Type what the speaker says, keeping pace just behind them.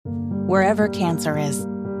Wherever cancer is,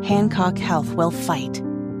 Hancock Health will fight.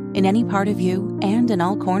 In any part of you and in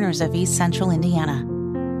all corners of East Central Indiana.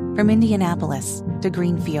 From Indianapolis to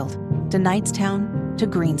Greenfield to Knightstown to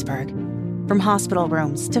Greensburg. From hospital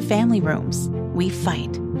rooms to family rooms, we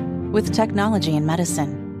fight. With technology and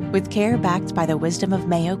medicine, with care backed by the wisdom of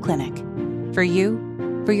Mayo Clinic. For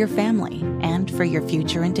you, for your family, and for your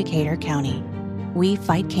future in Decatur County. We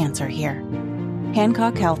fight cancer here.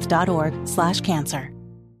 HancockHealth.org/cancer.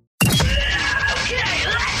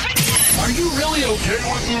 Are you really okay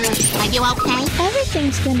with this? Are you okay?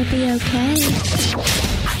 Everything's gonna be okay.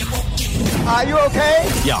 Are you okay?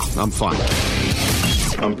 Yeah, I'm fine.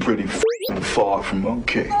 I'm pretty far from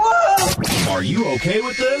okay. Are you okay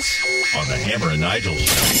with this? On the Hammer and Nigel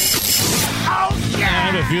Show. I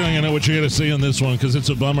have a feeling I know what you're going to say on this one because it's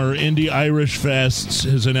a bummer. Indy Irish Fest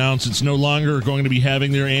has announced it's no longer going to be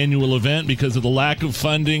having their annual event because of the lack of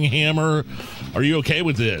funding. Hammer, are you okay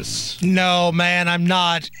with this? No, man, I'm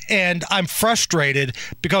not. And I'm frustrated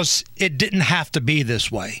because it didn't have to be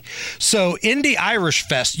this way. So Indy Irish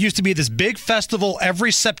Fest used to be this big festival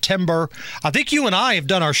every September. I think you and I have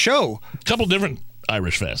done our show. A couple different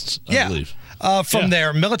Irish Fests, I believe. From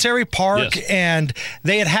their military park, yes. And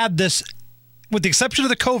they had this, with the exception of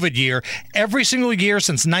the COVID year, every single year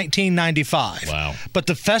since 1995. Wow. But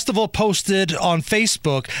the festival posted on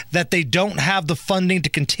Facebook that they don't have the funding to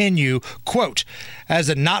continue. Quote, as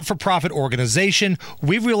a not-for-profit organization,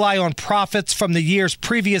 we rely on profits from the year's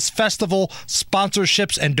previous festival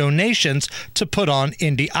sponsorships and donations to put on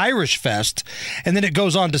Indy Irish Fest. And then it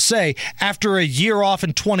goes on to say, after a year off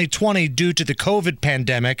in 2020 due to the COVID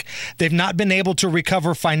pandemic, they've not been able to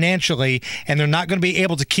recover financially, and they're not going to be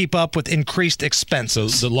able to keep up with increased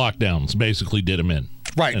expenses. So the lockdowns basically did them in.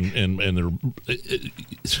 Right. And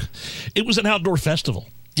it was an outdoor festival.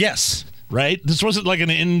 Yes. Right? This wasn't like an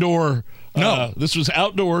indoor. No. This was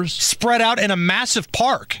outdoors. Spread out in a massive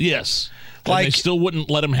park. Yes. Like, and they still wouldn't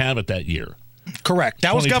let them have it that year. Correct.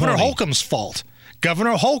 That was Governor 2020. Holcomb's fault.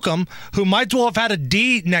 Governor Holcomb, who might as well have had a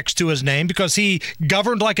D next to his name because he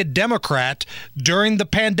governed like a Democrat during the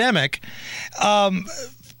pandemic.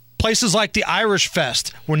 Places like the Irish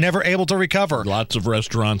Fest were never able to recover. Lots of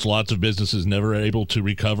restaurants, lots of businesses never able to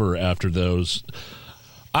recover after those.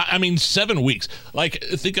 I mean, 7 weeks. Like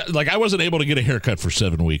I wasn't able to get a haircut for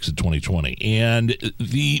 7 weeks in 2020, and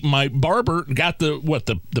my barber got the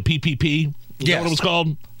PPP. Is that what it was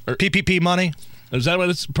called? Or, PPP money. Is that what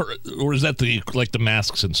it's? Or is that the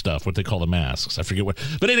masks and stuff? What they call the masks? I forget what.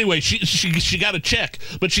 But anyway, she got a check,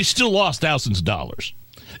 but she still lost thousands of dollars.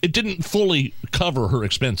 It didn't fully cover her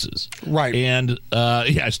expenses. Right. And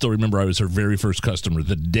I still remember I was her very first customer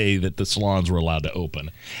the day that the salons were allowed to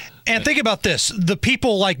open. And think about this. The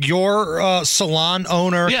people like your salon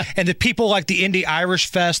owner and the people like the Indy Irish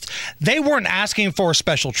Fest, they weren't asking for a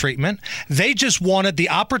special treatment. They just wanted the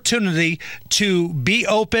opportunity to be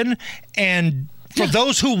open and for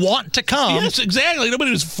those who want to come. Yes, exactly.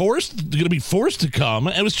 Nobody was going to be forced to come.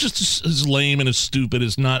 It was just as lame and as stupid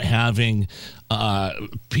as not having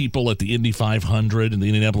people at the Indy 500 and the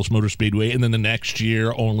Indianapolis Motor Speedway, and then the next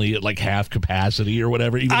year only at like half capacity or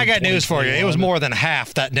whatever. I got news for you. It was more than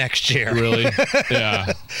half that next year. Really?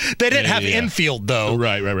 Yeah. They didn't have infield, though.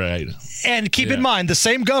 Right. And keep in mind, the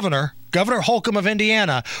same Governor Holcomb of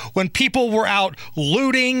Indiana, when people were out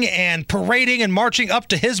looting and parading and marching up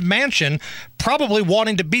to his mansion, probably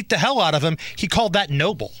wanting to beat the hell out of him, he called that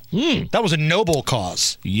noble. That was a noble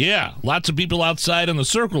cause. Yeah. Lots of people outside in the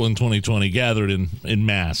circle in 2020 gathered in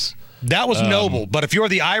mass. That was noble. But if you're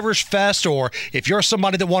the Irish Fest or if you're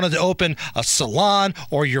somebody that wanted to open a salon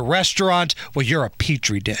or your restaurant, well, you're a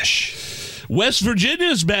petri dish. West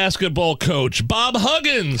Virginia's basketball coach, Bob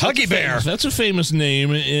Huggins. Huggy Bear. That's a famous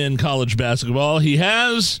name in college basketball. He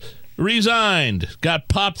has resigned. Got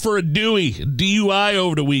popped for a DUI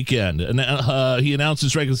over the weekend. And he announced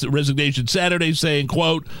his resignation Saturday saying,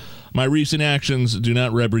 quote, "My recent actions do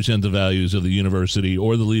not represent the values of the university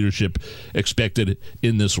or the leadership expected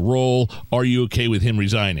in this role. Are you okay with him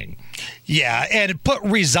resigning?" Yeah, and put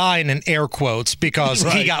resign in air quotes because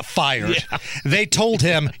he got fired. Yeah. They told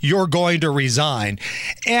him, you're going to resign.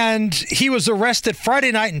 And he was arrested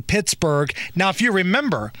Friday night in Pittsburgh. Now, if you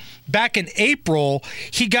remember, back in April,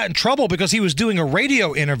 he got in trouble because he was doing a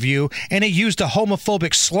radio interview and he used a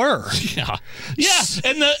homophobic slur. Yeah,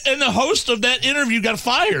 and the host of that interview got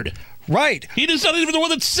fired. Right. He is not even the one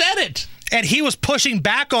that said it. And he was pushing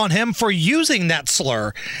back on him for using that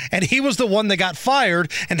slur. And he was the one that got fired.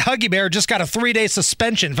 And Huggy Bear just got a 3-day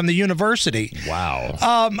suspension from the university. Wow.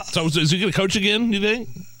 So is he going to coach again, you think?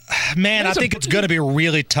 Man, I think it's going to be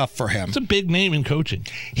really tough for him. It's a big name in coaching.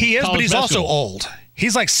 He is, but he's also old.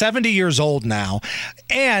 He's like 70 years old now.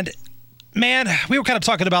 And man, we were kind of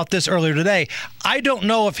talking about this earlier today. I don't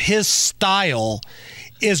know if his style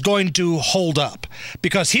is going to hold up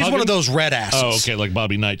because he's one of those red asses. Oh, okay, like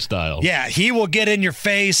Bobby Knight style. Yeah, he will get in your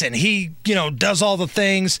face and he, does all the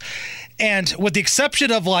things. And with the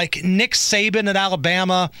exception of like Nick Saban at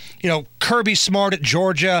Alabama, Kirby Smart at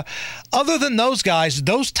Georgia, other than those guys,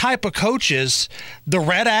 those type of coaches, the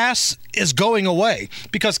red ass is going away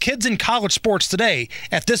because kids in college sports today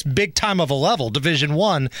at this big time of a level, Division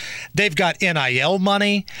I, they've got NIL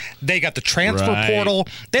money, they got the transfer portal.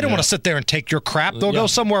 They don't want to sit there and take your crap. They'll go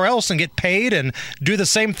somewhere else and get paid and do the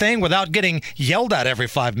same thing without getting yelled at every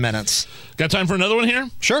 5 minutes. Got time for another one here?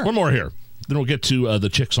 Sure. One more here. Then we'll get to the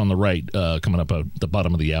chicks on the right coming up at the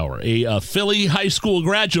bottom of the hour. A Philly high school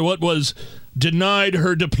graduate was denied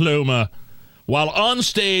her diploma while on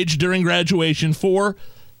stage during graduation for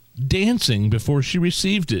dancing before she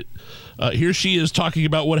received it. Here she is talking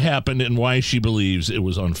about what happened and why she believes it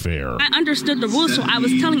was unfair. I understood the rules, so I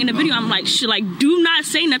was telling in the video, I'm like, do not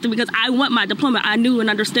say nothing because I want my diploma. I knew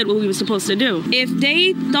and understood what we were supposed to do. If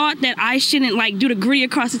they thought that I shouldn't do the gritty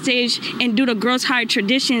across the stage and do the girls' high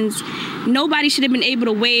traditions, nobody should have been able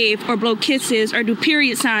to wave or blow kisses or do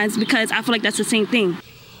period signs because I feel like that's the same thing.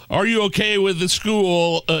 Are you okay with the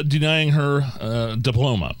school denying her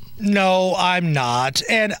diploma? No, I'm not.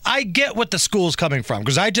 And I get what the school's coming from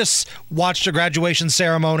because I just watched a graduation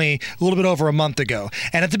ceremony a little bit over a month ago.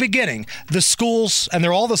 And at the beginning, the schools, and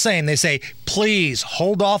they're all the same, they say, please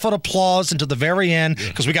hold off on applause until the very end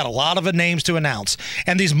because we got a lot of names to announce.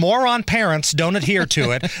 And these moron parents don't adhere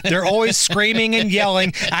to it. They're always screaming and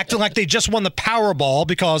yelling, acting like they just won the Powerball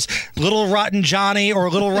because little rotten Johnny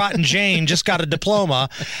or little rotten Jane just got a diploma.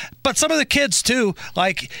 But some of the kids, too,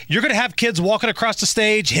 you're going to have kids walking across the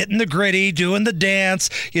stage, hitting the gritty, doing the dance,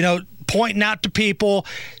 pointing out to people.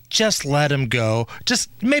 Just let them go. Just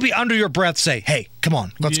maybe under your breath say, hey, come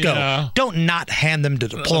on, let's go. Don't not hand them the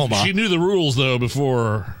diploma. She knew the rules, though,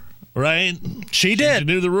 before, right? She did. She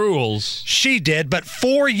knew the rules. She did, but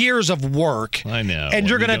 4 years of work. I know. And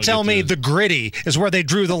you're going to tell me the gritty is where they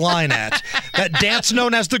drew the line at. That dance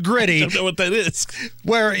known as the gritty. I don't know what that is.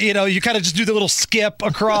 Where, you kind of just do the little skip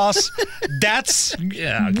across. That's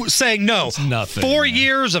saying no. It's nothing. 4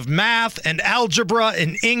 years of math and algebra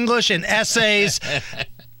and English and essays.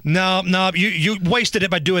 No, you wasted it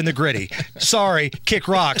by doing the gritty. Sorry, kick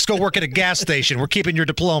rocks. Go work at a gas station. We're keeping your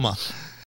diploma.